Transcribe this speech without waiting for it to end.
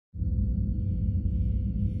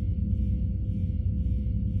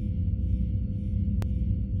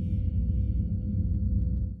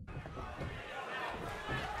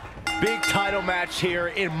Big title match here.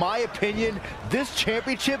 In my opinion, this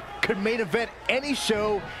championship could main event any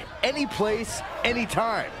show, any place,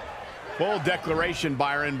 anytime. Bold declaration,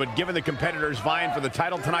 Byron, but given the competitors vying for the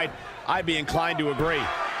title tonight, I'd be inclined to agree.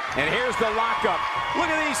 And here's the lockup. Look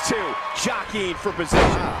at these two jockeying for position.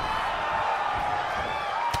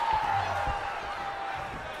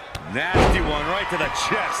 Nasty one right to the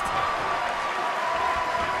chest.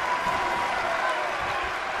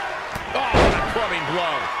 Oh, what a clubbing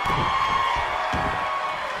blow.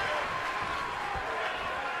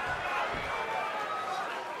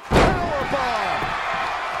 Powerbomb!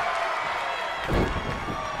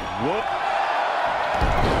 Whoop.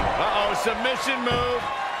 Uh-oh, submission move.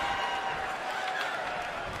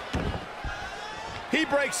 He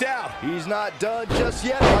breaks out. He's not done just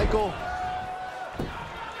yet, Michael.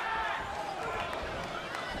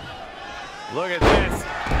 Look at this.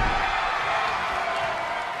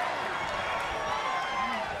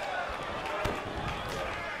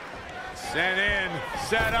 Sent in,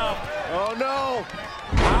 set up. Oh no!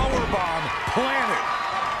 Powerbomb planted.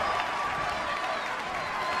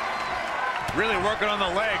 Really working on the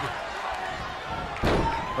leg.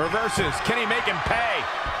 Reverses. Can he make him pay?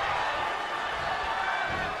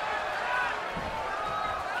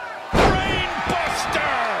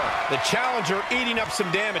 Brainbuster! The challenger eating up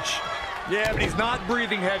some damage. Yeah, but he's not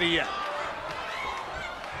breathing heavy yet.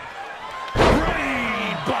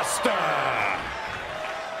 Brainbuster!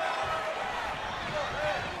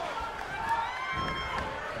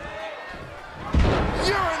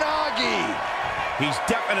 He's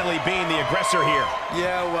definitely being the aggressor here.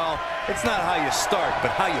 Yeah, well, it's not how you start,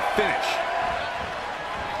 but how you finish.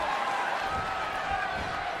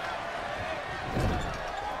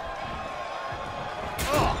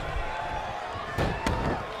 Oh.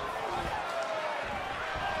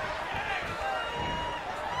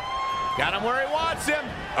 Got him where he wants him.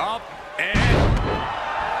 Up and...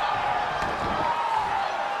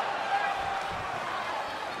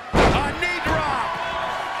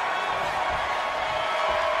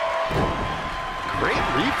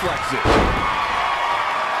 Reflexes.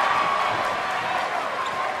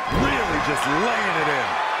 Really just laying it in.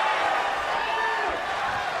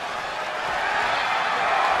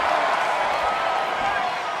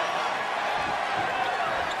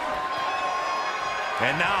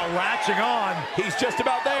 And now latching on. He's just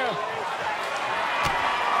about there.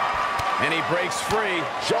 And he breaks free.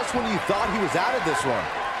 Just when you thought he was out of this one.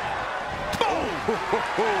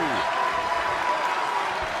 Boom!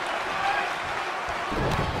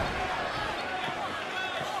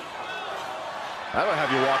 That'll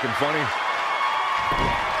have you walking funny.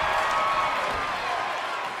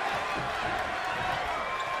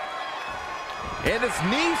 And his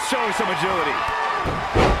knee showing some agility.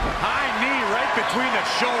 High knee right between the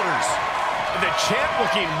shoulders. The champ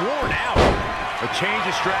looking worn out. A change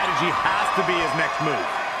of strategy has to be his next move.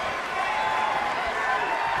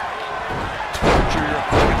 Torture your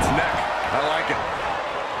opponent's neck. I like it.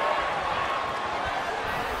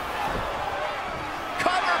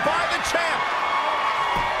 Cover by the champ.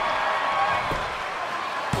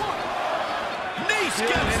 Nese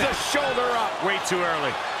gets the shoulder up. Way too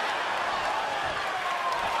early.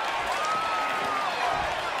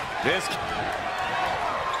 This...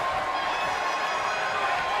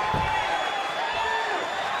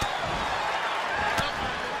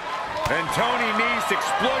 And Tony Nese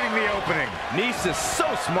exploiting the opening. Nese is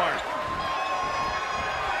so smart.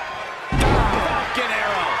 Falcon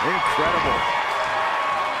arrow. Incredible.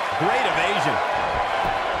 Great evasion.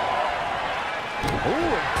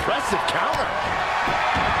 Ooh, impressive counter.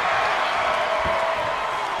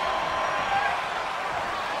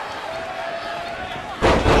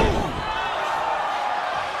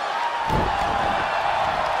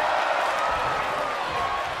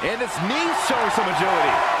 And his knees showing some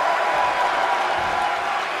agility.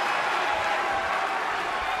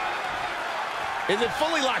 Is it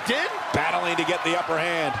fully locked in? Battling to get the upper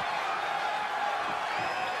hand.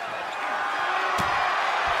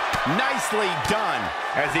 Nicely done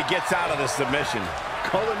as he gets out of the submission.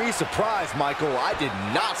 Color me surprised, Michael. I did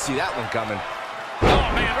not see that one coming.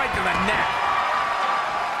 Oh, man, right to the neck.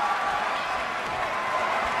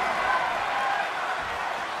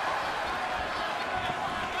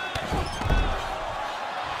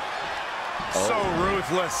 So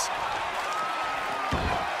ruthless.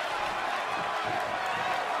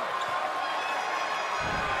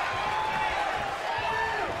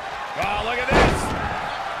 Oh, look at this.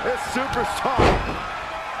 This superstar.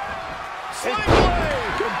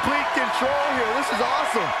 Complete control here. This is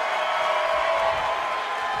awesome.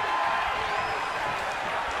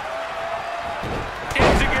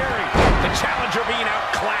 Enziguri, the challenger being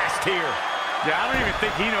outclassed here. Yeah, I don't even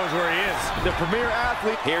think he knows where he is. The premier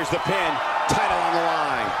athlete. Here's the pin. Title on the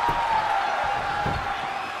line.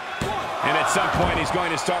 And at some point, he's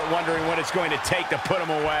going to start wondering what it's going to take to put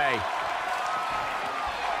him away.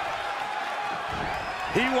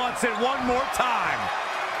 He wants it one more time.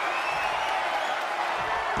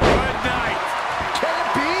 Good night. Can it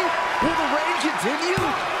be? Will the reign continue?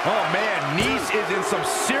 Oh, man, Nese is in some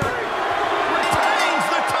serious... Retains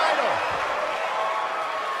the title!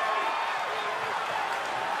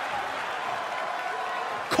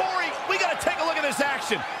 Corey, we got to take a look at this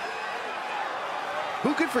action.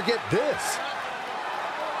 Who could forget this?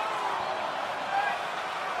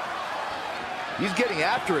 He's getting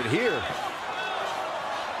after it here.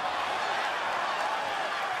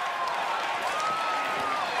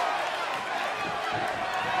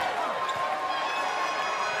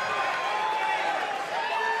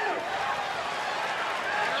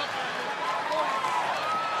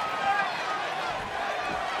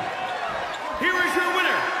 Here is your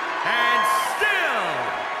winner, and still,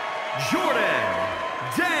 Jordan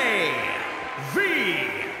Devlin.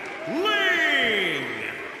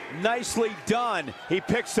 Nicely done. He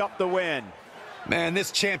picks up the win. Man,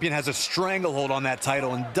 this champion has a stranglehold on that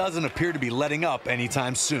title and doesn't appear to be letting up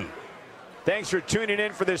anytime soon. Thanks for tuning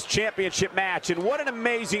in for this championship match, and what an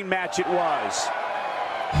amazing match it was.